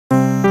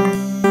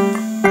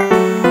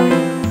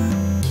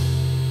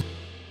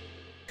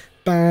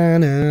Here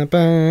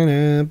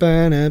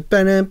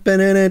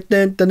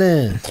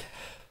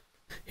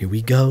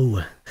we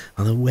go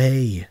on the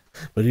way.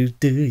 What you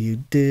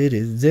did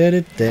is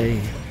a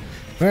day.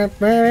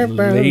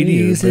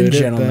 Ladies and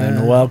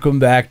gentlemen, welcome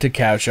back to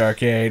Couch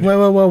Arcade.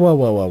 Whoa.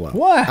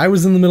 What? I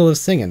was in the middle of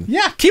singing.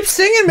 Yeah, keep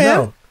singing, man.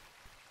 No,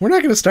 we're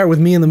not going to start with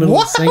me in the middle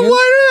of singing.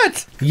 Why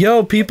not?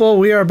 Yo, people,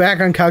 we are back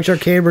on Couch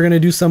Arcade. We're going to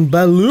do some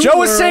Balloon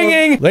Joe is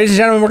singing. Ladies and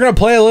gentlemen, we're going to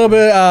play a little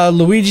bit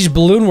Luigi's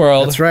Balloon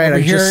World. That's right,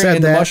 I just said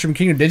in that. The Mushroom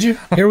Kingdom. Did you?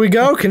 Here we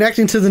go,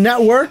 connecting to the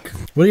network.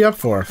 What are you up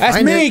for? That's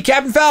Find me, it.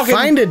 Captain Falcon.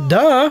 Find it,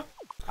 duh.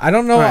 I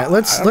don't know. All right,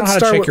 let's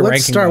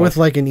start with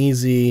like an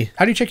easy.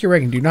 How do you check your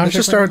ranking? Do you know? Let's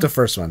just start with the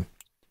first one.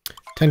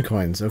 10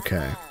 coins.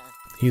 Okay.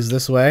 He's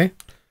this way.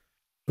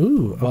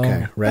 Ooh.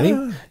 Okay. Ready?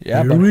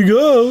 Yeah. Here we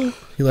go.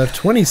 You left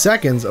 20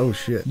 seconds. Oh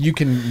shit. You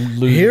can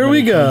lose. Here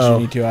we go.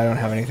 You need to. I don't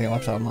have anything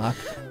left to unlock.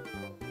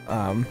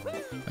 I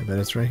bet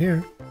it's right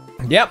here.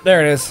 Yep.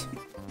 There it is.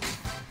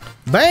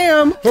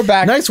 Bam. We're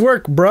back. Nice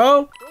work,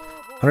 bro.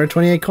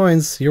 128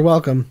 coins. You're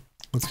welcome.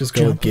 Let's just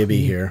go with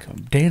Gibby here.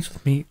 Come dance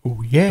with me.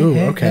 Ooh, yeah. Ooh,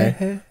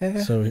 okay.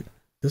 So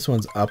this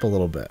one's up a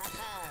little bit.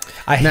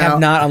 I have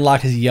not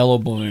unlocked his yellow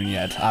balloon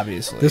yet,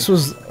 obviously. This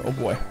was... Oh,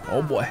 boy.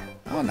 Oh, boy.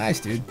 Oh, nice,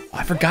 dude. Oh,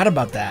 I forgot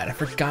about that. I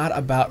forgot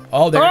about...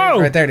 Oh, there it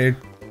is right there, dude.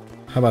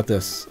 How about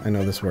this? I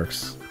know this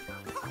works.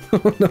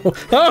 Oh, no.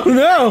 Oh,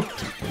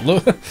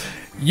 no!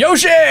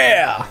 Yoshi!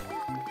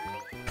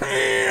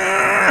 Okay,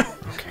 I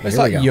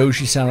thought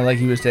Yoshi sounded like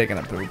he was taking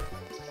a poop.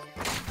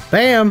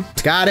 Bam!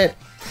 Got it.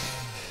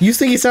 You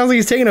think he sounds like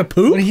he's taking a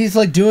poop? When he's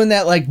like doing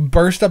that like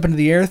burst up into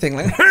the air thing,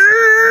 like,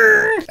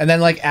 and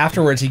then like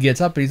afterwards he gets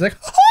up and he's like,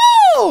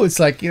 oh! It's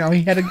like, you know,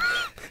 he had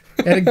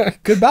a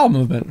good bowel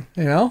movement.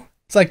 You know,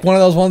 it's like one of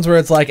those ones where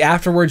it's like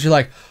afterwards you're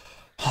like,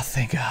 oh,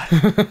 thank God.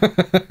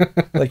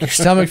 Like your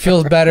stomach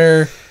feels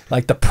better,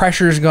 like the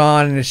pressure's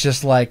gone, and it's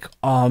just like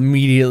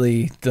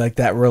immediately like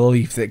that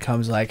relief that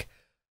comes like.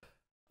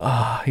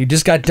 You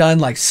just got done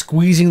like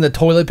squeezing the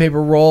toilet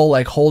paper roll,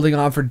 like holding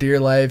on for dear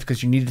life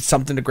because you needed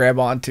something to grab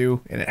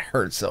onto, and it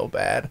hurt so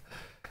bad.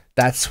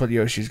 That's what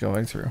Yoshi's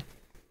going through.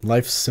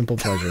 Life's simple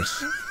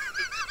pleasures.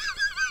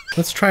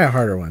 Let's try a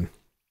harder one.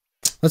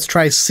 Let's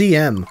try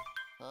CM.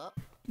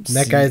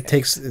 That guy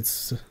takes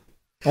it's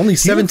only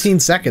 17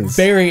 seconds.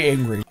 Very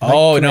angry.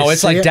 Oh no,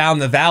 it's like down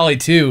the valley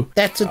too.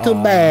 That's too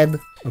bad.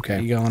 Okay,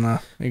 you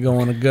gonna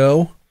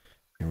go?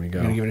 Here we go.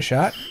 You gonna give it a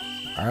shot?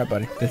 All right,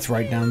 buddy. It's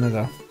right down there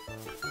though.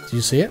 Do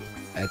you see it?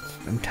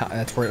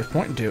 That's where it was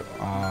pointing to.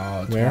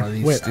 Oh, it's where? one of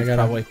these. Wait,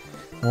 I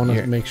want to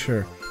Here. make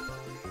sure.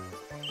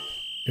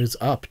 It was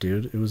up,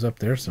 dude. It was up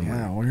there somewhere.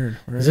 Yeah, weird.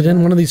 Is it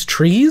in one of these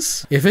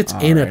trees? If it's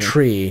in a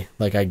tree,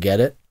 like I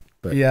get it.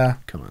 But yeah.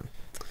 Come on.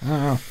 I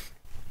don't know.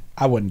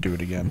 I wouldn't do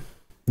it again.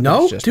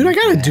 No, dude, I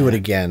gotta do it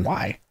again.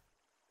 Why?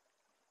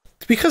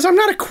 It's because I'm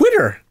not a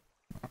quitter.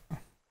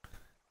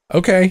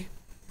 Okay.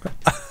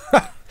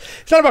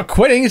 It's not about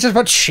quitting. It's just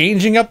about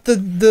changing up the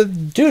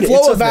dude. Flow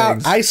it's of about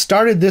things. I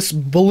started this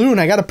balloon.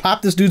 I gotta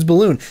pop this dude's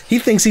balloon. He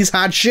thinks he's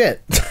hot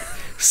shit.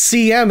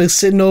 CM is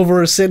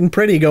sitting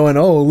pretty, going,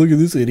 "Oh, look at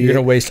this idiot." You're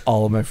gonna waste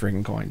all of my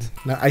freaking coins.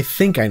 Now, I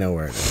think I know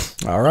where it is.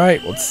 All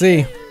right, let's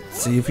see.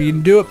 See if you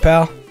can do it,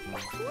 pal.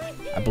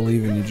 I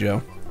believe in you,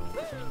 Joe.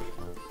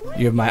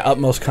 You have my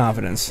utmost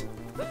confidence,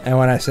 and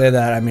when I say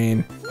that, I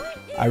mean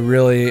I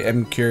really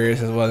am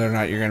curious as to whether or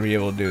not you're gonna be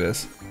able to do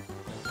this.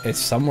 It's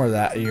somewhere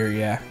that you're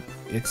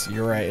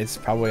right. It's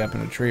probably up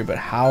in a tree, but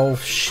how?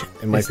 Shit,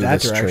 it might be that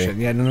this direction.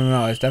 tree. Yeah,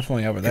 no. It's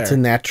definitely over there. It's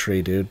in that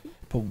tree, dude.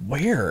 But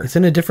where? It's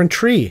in a different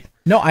tree.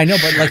 No, I know,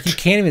 but like you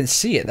can't even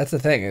see it. That's the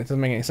thing. It doesn't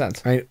make any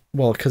sense.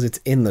 Well, because it's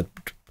in the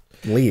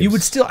leaves.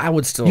 I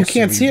would still. You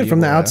can't see it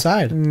from the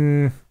outside.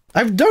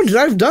 I've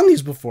done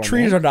these before.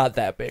 Trees are not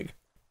that big.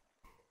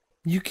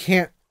 You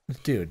can't,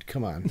 dude.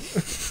 Come on.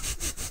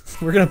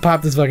 We're gonna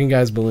pop this fucking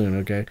guy's balloon,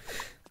 okay?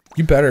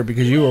 You better,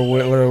 because you are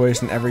literally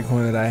wasting every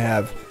coin that I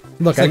have.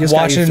 Look, I just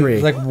got you 3.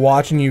 It's like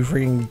watching you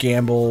freaking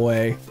gamble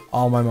away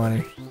all my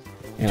money.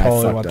 You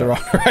totally went the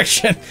wrong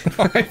direction.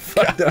 I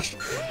fucked up.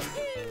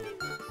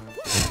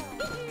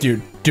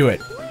 Dude, do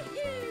it.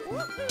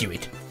 Do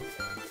it.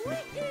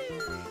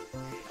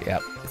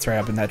 Yep, it's right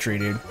up in that tree,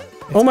 dude.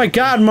 Oh my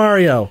God,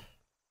 Mario!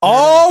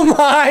 Oh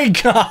my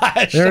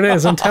gosh! There it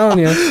is. I'm telling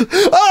you.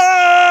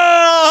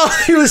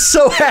 Oh, he was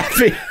so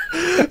happy.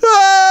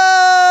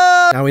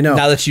 Now we know.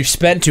 Now that you've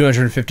spent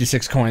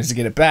 256 coins to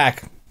get it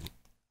back,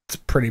 it's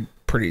pretty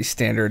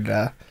standard.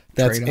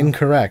 That's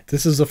incorrect.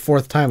 This is the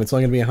 4th time. It's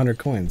only gonna be 100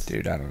 coins,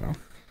 dude. I don't know.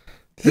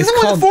 This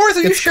is the 4th.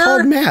 Are you sure?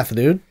 It's called math,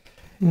 dude.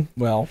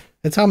 Well,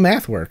 it's how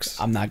math works.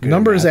 I'm not good.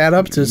 Numbers add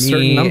up to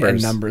certain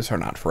numbers. And numbers are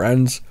not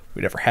friends.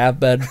 We never have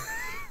been.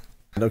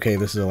 Okay,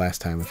 this is the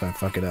last time. If I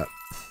fuck it up,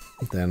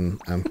 then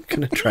I'm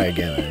gonna try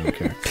again. I don't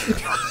care.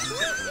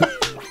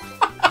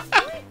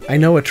 I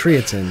know what tree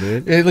it's in,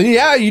 dude.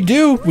 Yeah, you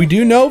do. We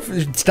do know.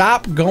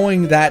 Stop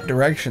going that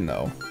direction,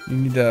 though. You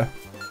need to...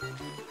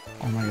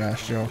 Oh my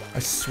gosh, Joe. I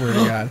swear to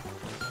God.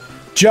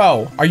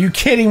 Joe, are you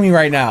kidding me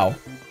right now?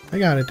 I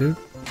got it, dude.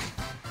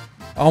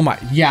 Oh my...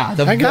 Yeah.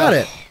 I got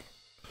it.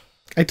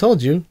 I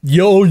told you.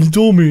 Yo, you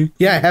told me.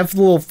 Yeah, have a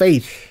little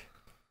faith.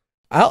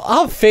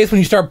 I'll have faith when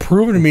you start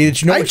proving to me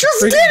that you know I what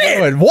just you're did freaking it!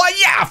 doing. What?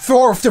 Yeah,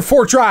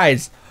 four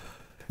tries.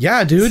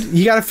 Yeah, dude.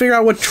 You got to figure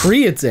out what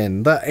tree it's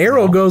in. The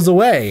arrow goes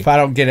away. If I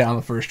don't get it on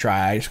the first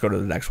try, I just go to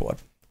the next one.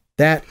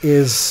 That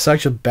is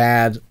such a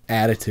bad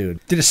attitude.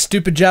 Did a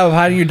stupid job of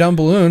hiding your dumb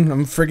balloon.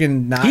 I'm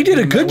freaking not. He did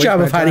a good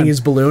job of hiding his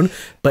balloon,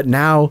 but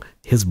now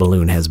his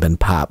balloon has been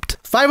popped.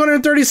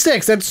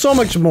 536. That's so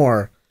much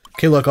more.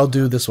 Okay, look, I'll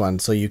do this one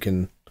so you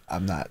can...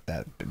 I'm not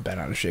that bent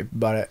out of shape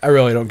about it. I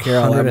really don't care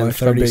all that much,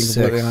 if I'm being 136.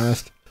 completely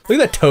honest. Look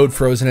at that toad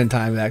frozen in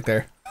time back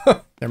there.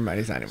 Never mind,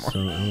 he's not anymore. So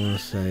I want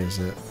to say, is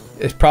it...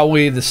 It's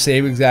probably the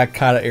same exact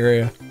kind of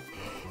area.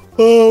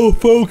 Oh,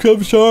 folks,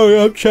 I'm sorry.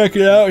 I'm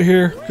checking out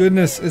here.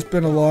 Goodness, it's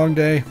been a long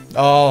day.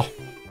 Oh,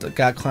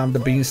 got climbed the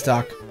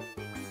beanstalk.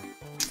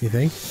 You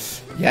think?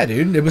 Yeah,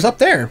 dude, it was up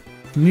there.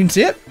 You didn't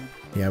see it?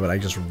 Yeah, but I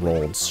just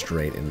rolled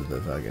straight into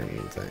the fucking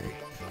thing.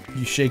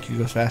 You shake, you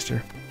goes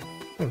faster.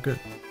 Oh, good.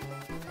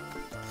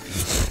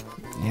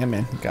 Yeah,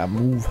 man, gotta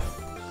move.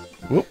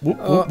 Whoop, whoop,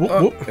 whoop,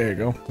 whoop, whoop. There you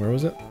go. Where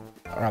was it?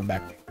 Right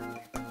back.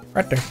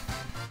 Right there.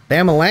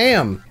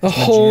 Bam-a-lamb. A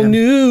whole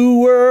new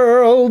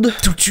world.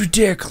 Don't you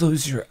dare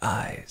close your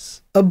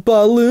eyes. A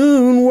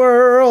balloon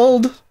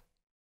world.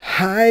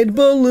 Hide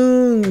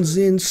balloons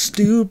in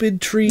stupid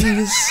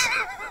trees.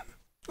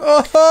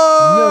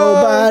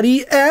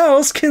 Nobody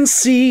else can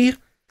see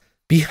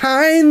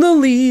behind the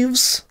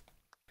leaves.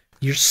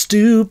 Your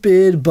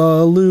stupid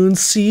balloon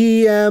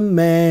CM,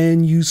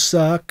 man, you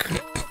suck.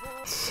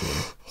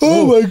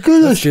 Oh my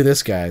goodness. Let's do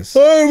this, guys.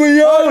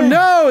 Oh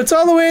No, it's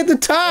all the way at the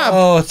top.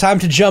 Oh, it's time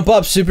to jump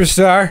up,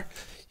 superstar.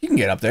 You can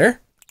get up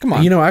there. Come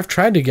on. You know, I've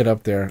tried to get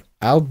up there.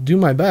 I'll do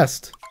my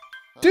best.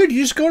 Dude,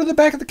 you just go to the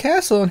back of the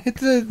castle and hit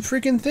the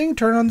freaking thing,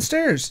 turn on the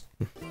stairs.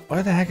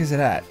 Where the heck is it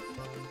at?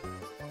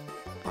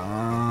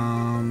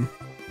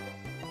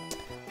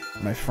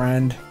 My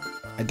friend,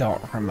 I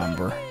don't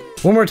remember.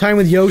 One more time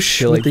with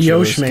Yoshi, with the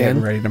Yoshi getting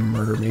man. ready to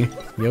murder me.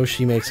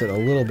 Yoshi makes it a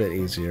little bit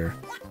easier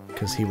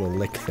because he will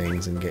lick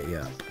things and get you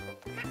up.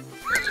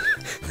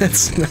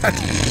 That's not.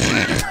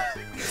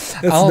 That's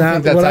I don't not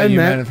think that's what how I you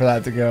meant. meant for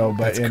that to go,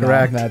 but That's you know,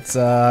 correct. that's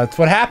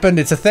what happened.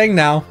 It's a thing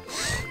now.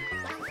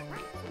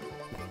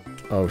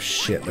 Oh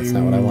shit! That's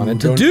not what I wanted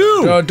to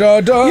do.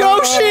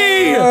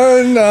 Yoshi!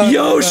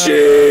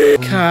 Yoshi!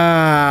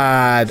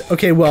 God.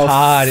 Okay, well.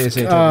 Cod is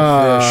a type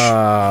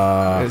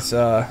of fish.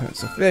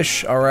 It's a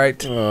fish. All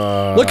right.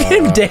 Look at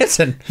him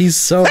dancing. He's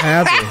so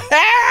happy.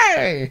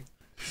 Hey!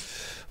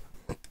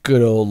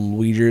 Good old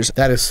Luigi's.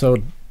 That is so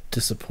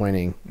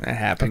disappointing. That I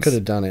happens. could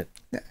have done it.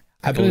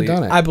 I could have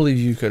done it. I believe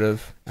you could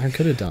have. I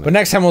could have done But it.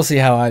 next time we'll see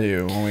how I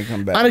do when we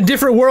come back. On a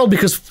different world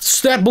because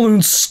that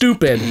balloon's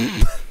stupid.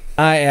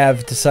 I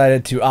have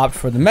decided to opt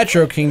for the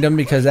Metro Kingdom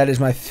because that is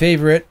my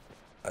favorite.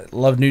 I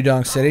love New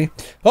Donk City.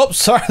 Oh,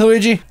 sorry,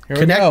 Luigi. Here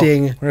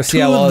Connecting we go. We're gonna see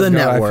to how well the this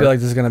goes. I network. feel like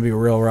this is gonna be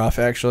real rough,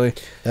 actually.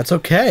 That's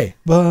okay.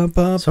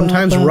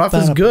 Sometimes rough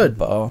is good.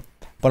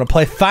 Wanna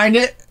play Find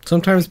It?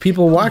 Sometimes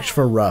people watch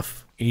for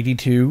rough.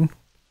 82.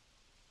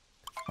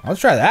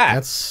 Let's try that.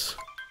 That's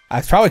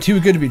It's probably too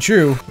good to be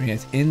true. I mean,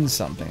 it's in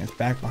something. It's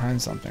back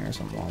behind something or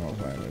something along those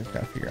lines. We just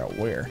gotta figure out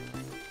where.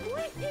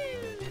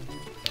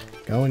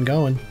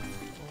 going.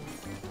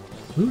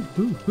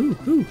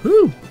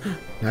 Ooh.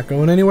 Not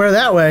going anywhere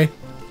that way.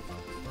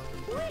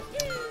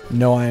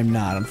 No, I am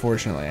not.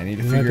 Unfortunately, I need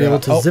to You figure might be able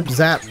out. to zip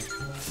zap.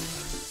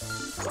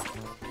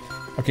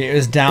 Okay, it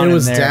was down. It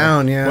was in there.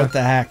 down, yeah. What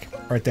the heck?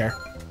 Right there.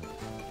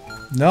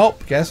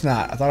 Nope. Guess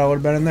not. I thought I would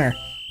have been in there.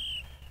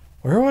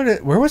 Where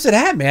was it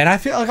at, man? I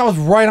feel like I was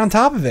right on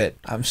top of it.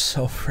 I'm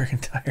so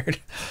freaking tired.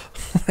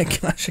 Oh my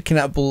gosh, I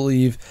cannot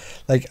believe.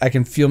 Like, I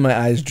can feel my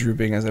eyes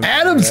drooping as I'm.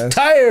 Adam's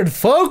tired,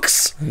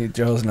 folks.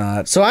 Joe's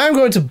not. So I'm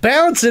going to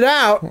balance it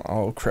out.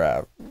 Oh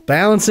crap.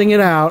 Balancing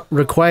it out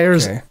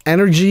requires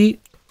energy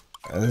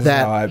This is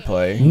that how I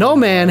play. no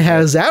man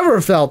has ever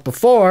felt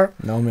before.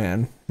 No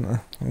man.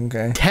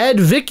 Okay. Ted,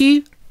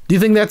 Vicky. Do you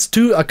think that's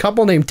a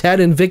couple named Ted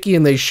and Vicky,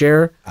 and they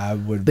share? I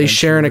would. They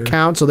share an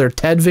account, so they're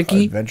Ted,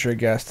 Vicky. I'd venture a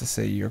guess to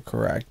say you're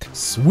correct.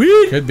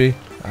 Sweet. Could be.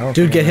 I don't.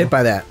 Dude, get hit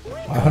by that.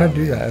 Why would I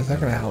do that? It's not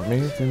gonna help me.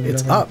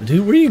 It's up,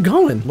 dude. Where are you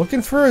going?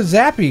 Looking for a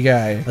zappy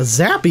guy. A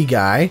zappy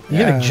guy. You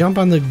Yeah. gotta jump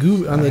on the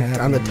on the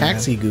happening,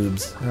 taxi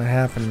goobs. Not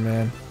happening,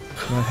 man.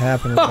 Not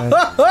happening, man.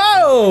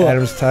 Oh!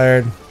 Adam's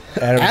tired.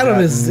 Adam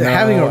is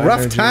having a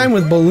rough time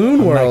with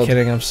Balloon I'm World. not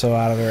kidding. I'm so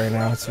out of it right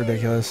now. It's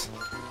ridiculous.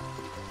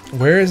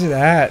 Where is it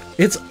at?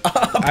 It's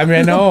up. I mean,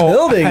 I know.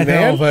 Building, I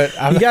know, man. but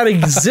you gotta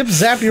zip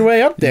zap your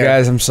way up there. You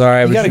guys, I'm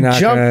sorry, but gotta you're not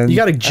jump- gonna. you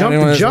gotta jump the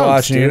anyone that's jumps,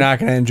 watching, dude. You're not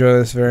gonna enjoy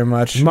this very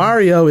much.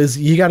 Mario is.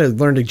 You gotta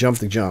learn to jump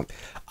the jump.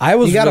 I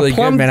was You gotta really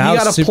plumb. good, man. I You was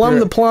gotta super, plumb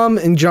the plum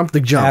and jump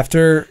the jump.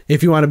 after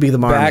if you want to be the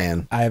Mario back,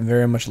 man, I have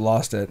very much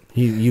lost it.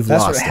 you've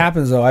That's lost what it.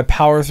 happens though. I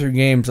power through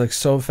games like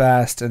so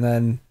fast, and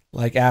then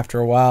like after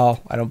a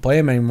while, I don't play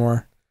them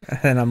anymore,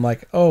 and I'm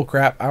like, oh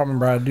crap, I don't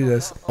remember how to do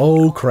this.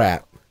 Oh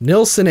crap,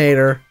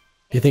 Nilsonator.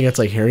 Do you think that's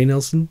like Harry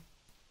Nilsson?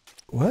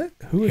 What?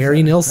 Who is Harry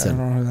that? Nilsson. I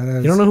don't know who that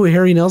is. You don't know who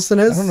Harry Nilsson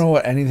is? I don't know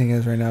what anything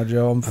is right now,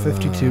 Joe. I'm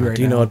 52 right now.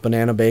 Do you know what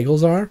banana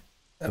bagels are?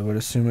 I would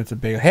assume it's a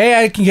big...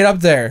 Hey, I can get up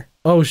there.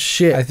 Oh,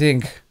 shit. I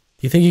think.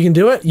 You think you can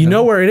do it? You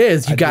know where it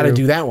is. You I got to do.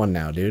 do that one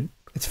now, dude.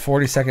 It's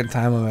 40-second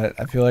time limit.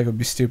 I feel like it would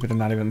be stupid to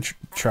not even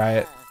try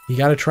it. You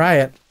got to try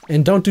it.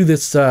 And don't do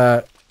this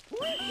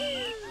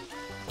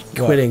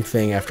quitting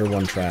thing after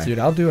one try. Dude,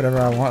 I'll do whatever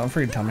I want. I'm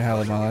free to tell me how to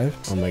live my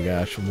life. Oh my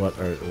gosh, what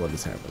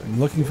is happening? I'm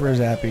looking for a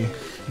Zappy.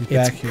 He's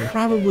back here.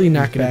 Probably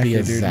not He's going to back be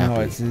a here, dude.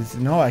 Zappy.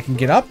 No, I can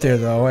get up there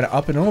though, and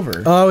up and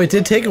over. Oh, it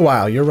did take a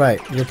while. You're right.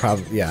 You're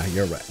probably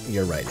you're right.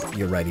 You're right.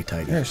 You're righty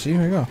tighty. There, see,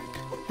 here we go.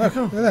 Look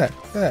at that.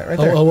 Look at that, right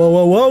Oh, there.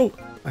 whoa.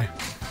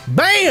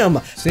 Bam!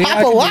 See, Pop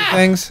I a can do lot.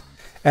 things.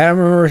 Adam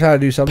remembers how to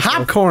do something.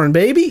 Popcorn,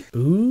 baby.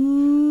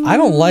 Ooh. I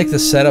don't like the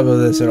setup of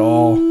this at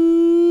all.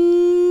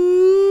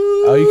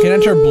 Oh, you can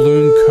enter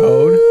balloon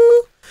code?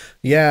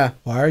 Yeah.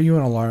 Why are you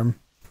an alarm?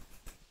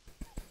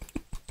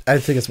 I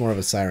think it's more of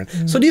a siren.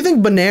 So do you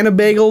think banana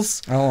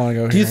bagels, I don't want to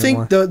go here do you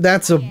anymore. think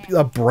that's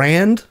a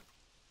brand?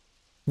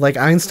 Like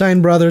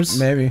Einstein Brothers?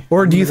 Maybe.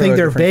 Or do you think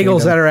they're different bagels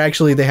kingdom. that are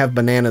actually, they have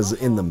bananas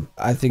in them?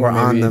 I think or maybe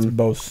on it's them?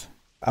 both.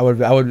 I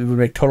would it would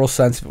make total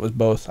sense if it was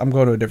both. I'm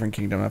going to a different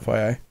kingdom,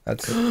 FYI.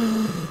 That's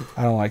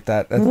I don't like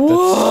that.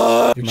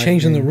 What? You're my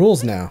changing the game.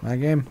 rules now. My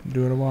game.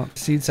 Do what I want.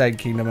 Seaside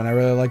Kingdom, and I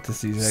really like the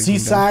Seaside Kingdom.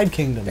 Seaside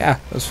Kingdom. Yeah,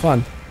 it was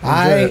fun.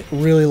 I enjoyed it.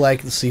 really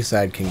like the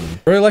Seaside Kingdom.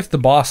 really liked the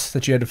boss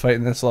that you had to fight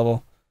in this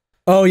level.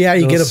 Oh yeah,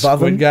 you The get little above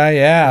squid him. guy,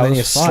 yeah. And it then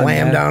was you fun,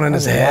 slam man. down on That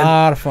his was head. A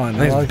lot of fun. I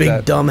Nice like big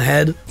that. dumb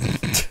head.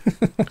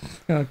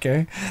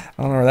 Okay.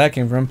 I don't know where that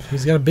came from.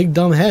 He's got a big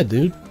dumb head,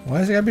 dude. Why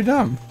does he gotta be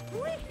dumb?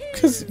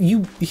 Because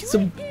it's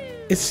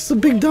just a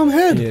big dumb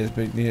head. He is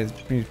big. He's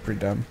pretty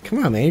dumb.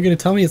 Come on, man. You're gonna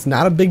tell me it's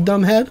not a big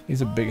dumb head?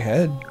 He's a big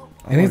head.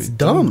 And it's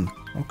dumb.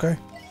 Okay.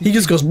 He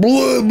just goes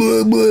blah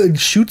blah blah and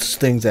shoots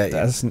things at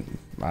you.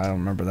 I don't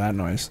remember that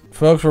noise.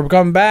 Folks, we're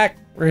coming back.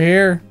 We're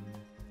here.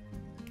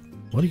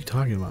 What are you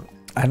talking about?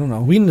 I don't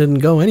know. We didn't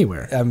go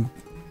anywhere.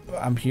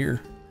 I'm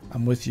here.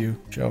 I'm with you,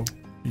 Joe.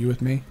 Are you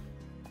with me?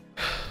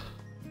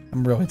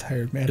 I'm really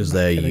tired, man. Is I'm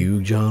not that kidding.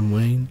 you, John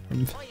Wayne?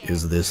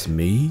 Is this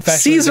me? Fashion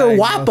Caesar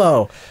diagnosis.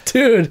 Wapo!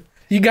 Dude,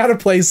 you gotta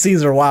play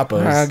Caesar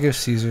Wapos. I'll give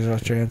Caesar's a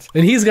chance.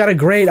 And he's got a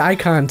great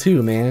icon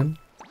too, man.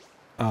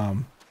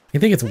 You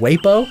think it's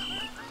Wapo?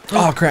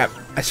 Oh crap!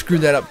 I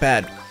screwed that up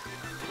bad.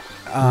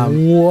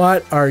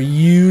 What are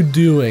you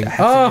doing?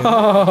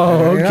 Oh,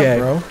 Hurry it up, okay.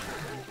 bro.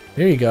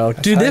 There you go.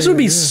 Dude, how this you would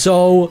be do it.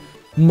 so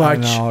much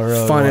know, it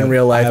really fun in would.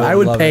 real life. I I would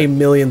would love pay it.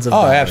 millions of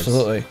Oh, dollars.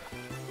 absolutely.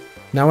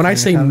 Now, when I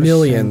say kind of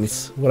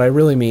millions, what I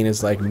really mean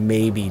is like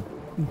maybe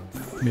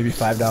Maybe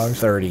 $5.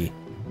 30.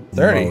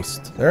 30.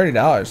 Most.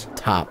 $30.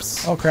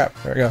 Tops. Oh crap!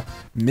 There we go.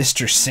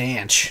 Mr.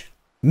 Sanch.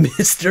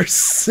 Mr.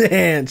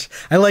 Sanch.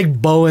 I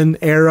like bow and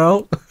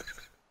arrow.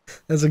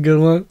 That's a good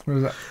one. What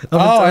is that?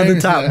 Up at the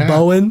top,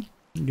 Bowen.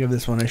 Give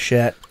this one a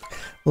shot.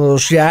 A little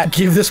shot.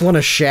 Give this one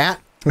a shat.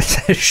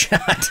 What's a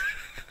shot?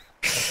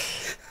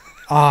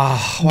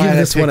 Oh, Give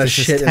this one a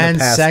shit in the 10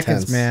 past seconds,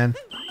 tense. man.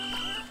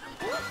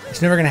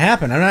 It's never gonna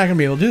happen. I'm not gonna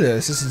be able to do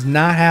this. This is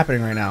not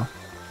happening right now.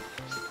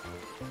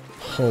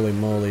 Holy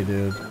moly,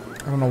 dude.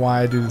 I don't know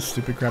why I do this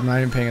stupid crap. I'm not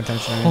even paying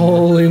attention anymore.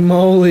 Holy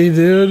moly,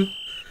 dude.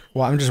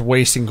 Well, I'm just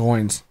wasting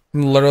coins.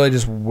 I'm literally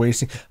just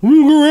wasting.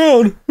 Look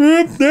around.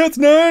 That's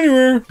not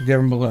anywhere. Give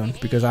him balloons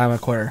because I'm a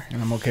quitter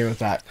and I'm okay with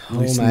that. At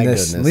least my in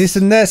this. goodness. At least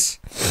in this.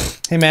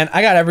 Hey man,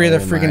 I got every other Oh,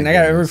 freaking. my I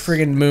got every goodness.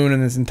 freaking moon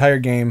in this entire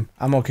game.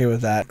 I'm okay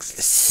with that.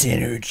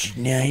 Synergy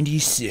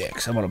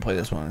 96. I'm gonna play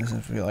this one. I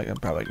feel like I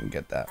probably can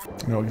get that.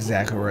 I know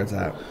exactly where it's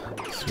at.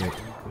 Sweet.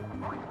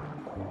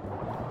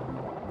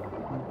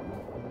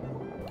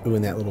 Ooh,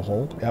 in that little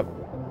hole. Yep.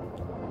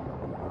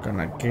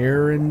 Gonna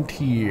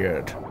guarantee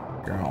it.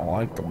 You're gonna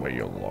like the way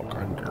you look.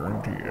 I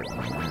guarantee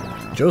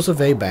it. Joseph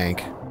A.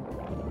 Bank.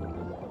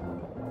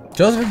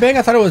 Joseph Bank.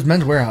 I thought it was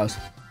Men's Warehouse,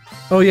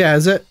 Oh, yeah,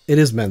 is it? It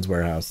is Men's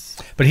Warehouse.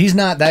 but he's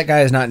not. That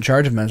guy is not in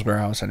charge of Men's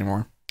Warehouse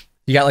anymore.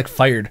 He got like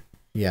fired,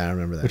 Yeah, I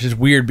remember that. which is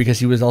weird because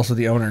he was also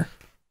the owner.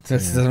 So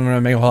this doesn't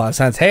really make a whole lot of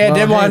sense. Hey, I Well,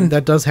 did hey, one.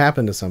 That does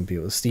happen to some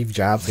people. Steve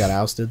Jobs got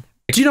ousted.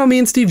 Do you know me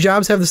and Steve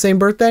Jobs have the same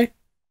birthday?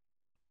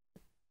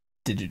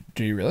 Did you?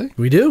 Do you really?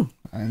 We do.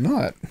 I didn't know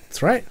that.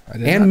 That's right. I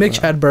did not And know Mitch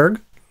that. Hedberg.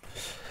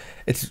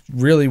 It's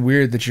really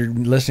weird that you're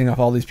listing off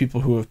all these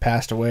people who have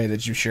passed away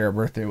that you share a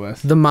birthday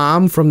with. The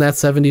mom from that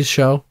 70s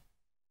show.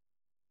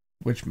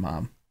 Which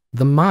mom?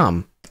 The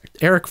mom.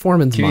 Eric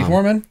Foreman's Kitty mom.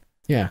 Foreman?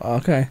 Yeah.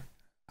 Okay.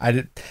 I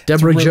did.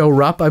 Deborah real- Jo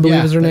Rupp, I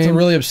believe is her That's name. a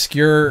really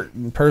obscure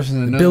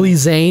person to know. Billy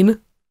Zane.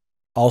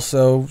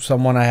 Also,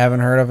 someone I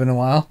haven't heard of in a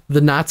while.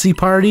 The Nazi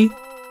Party.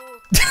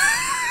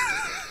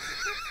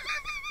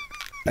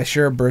 I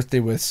share a birthday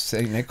with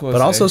St. Nicholas.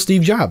 But also Day.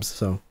 Steve Jobs.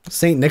 So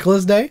St.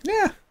 Nicholas Day.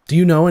 Yeah. Do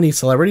you know any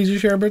celebrities you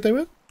share a birthday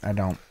with? I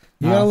don't.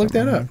 You gotta look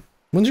that up.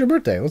 When's your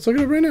birthday? Let's look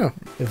it up right now.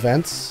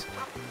 Events.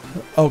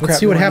 Oh, crap. Let's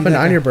see what happened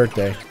on your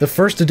birthday. The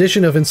first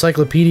edition of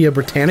Encyclopedia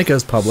Britannica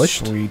is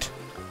published. Sweet.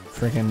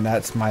 freaking,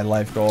 that's my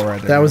life goal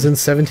right there. That was in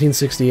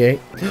 1768.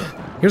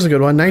 Here's a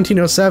good one.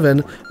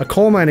 1907, a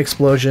coal mine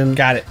explosion.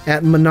 Got it.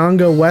 At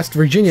Monongah, West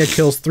Virginia,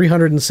 kills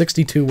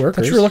 362 workers.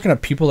 I thought you were looking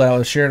at people that I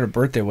was sharing a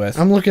birthday with.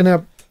 I'm looking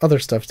up other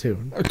stuff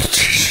too.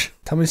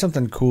 Tell me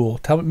something cool.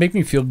 Make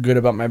me feel good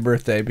about my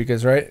birthday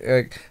because, right?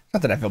 Like,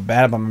 not that I feel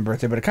bad about my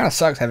birthday, but it kind of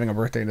sucks having a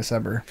birthday in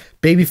December.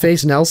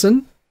 Babyface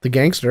Nelson, the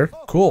gangster.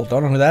 Cool.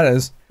 Don't know who that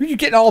is. You're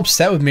getting all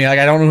upset with me. Like,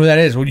 I don't know who that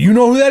is. Well, you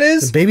know who that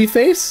is?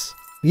 Babyface?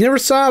 You never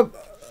saw...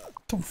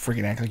 Don't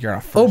freaking act like you're on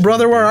a first. Oh,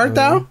 brother, where art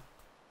thou?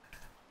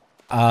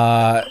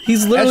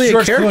 He's literally a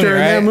character Clooney, in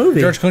that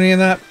movie. George Clooney in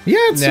that? Yeah,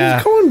 it's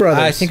the Coen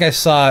brothers. I think I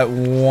saw it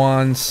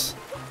once,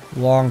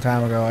 long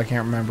time ago. I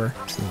can't remember.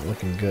 It's not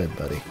looking good,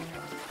 buddy.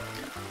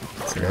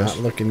 It's not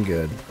looking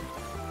good.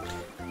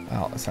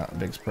 Oh, that's not a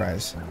big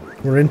surprise.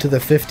 We're into the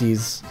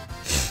 50s.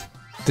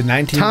 The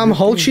 19. Tom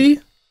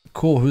Hulce.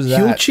 Cool. Who's that?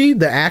 Hulce,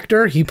 the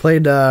actor. He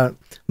played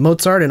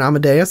Mozart in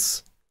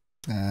Amadeus,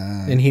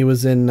 and he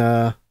was in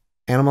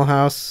Animal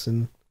House,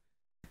 and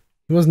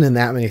he wasn't in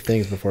that many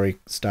things before he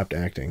stopped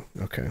acting.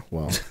 Okay,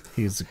 well,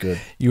 he's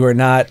good. You are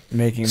not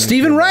making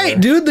Stephen Wright,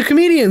 dude, the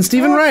comedian,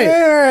 Stephen Wright. All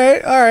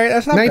right,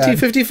 that's not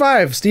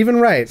 1955, bad.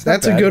 Stephen Wright.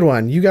 That's a good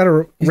one. You got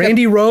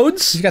Randy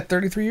Rhoads. He's got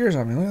 33 years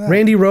on me. Look at that.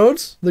 Randy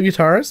Rhoads, the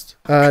guitarist.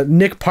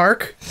 Nick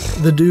Park,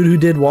 the dude who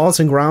did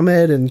Wallace and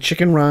Gromit and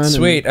Chicken Run.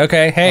 Sweet.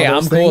 Okay. Hey,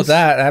 I'm cool with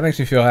that. That makes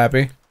me feel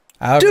happy.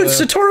 Dude,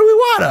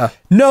 Satoru Iwata.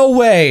 No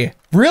way.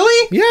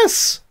 Really?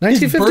 Yes.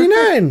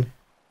 1959.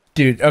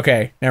 Dude,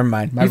 okay, never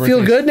mind. You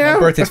feel good now? My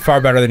birthday's far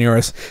better than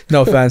yours.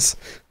 No offense.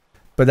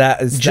 But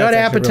that's Judd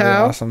Apatow. Really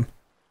awesome.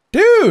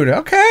 Dude,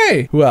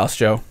 okay. Who else,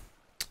 Joe?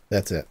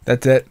 That's it.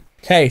 That's it.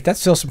 Hey,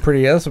 that's still some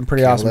pretty awesome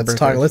Let's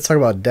talk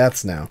about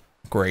deaths now.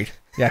 Great.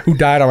 Yeah, who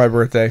died on my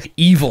birthday?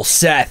 Evil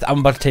Seth. I'm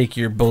about to take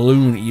your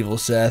balloon, Evil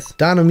Seth.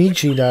 Don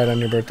Amici died on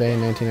your birthday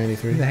in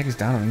 1993. Who the heck is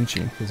Don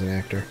Amici? He's an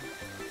actor.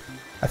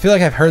 I feel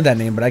like I've heard that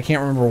name, but I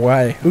can't remember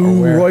why.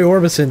 Ooh, Roy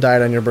Orbison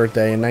died on your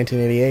birthday in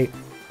 1988.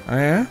 Oh,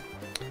 yeah?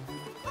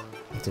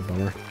 That's a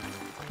bummer.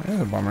 That is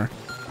a bummer.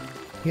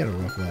 He had a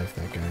rough life,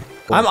 that guy.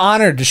 I'm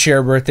honored to share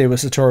a birthday with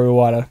Satoru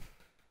Iwata.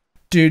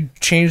 Dude,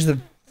 change the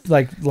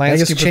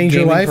landscape of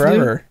gaming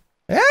forever.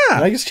 Dude? Yeah.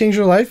 Did I just change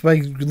your life by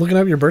looking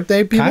up your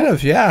birthday, people? Kind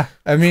of, yeah.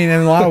 I mean,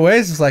 in a lot of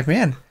ways, it's like,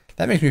 man,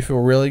 that makes me feel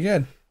really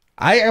good.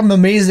 I am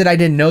amazed that I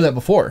didn't know that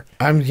before.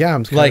 I'm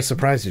kind of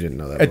surprised you didn't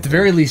know that At the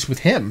very least with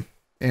him,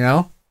 you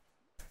know?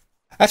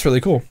 That's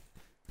really cool.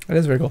 That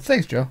is very cool.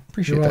 Thanks, Joe.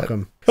 Appreciate that. You're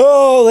welcome.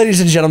 Oh,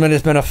 ladies and gentlemen,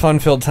 it's been a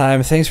fun-filled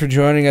time. Thanks for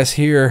joining us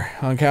here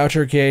on Couch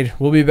Arcade.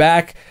 We'll be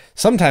back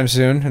sometime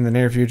soon in the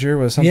near future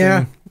with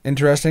something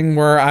interesting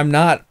where I'm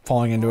not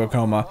falling into a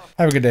coma.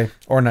 Have a good day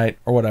or night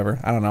or whatever.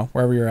 I don't know.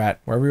 Wherever you're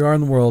at. Wherever you are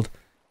in the world.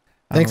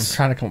 Thanks. I'm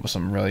trying to come up with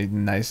something really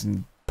nice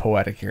and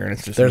poetic here, and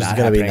it's just There's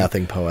going to be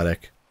nothing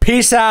poetic.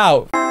 Peace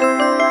out.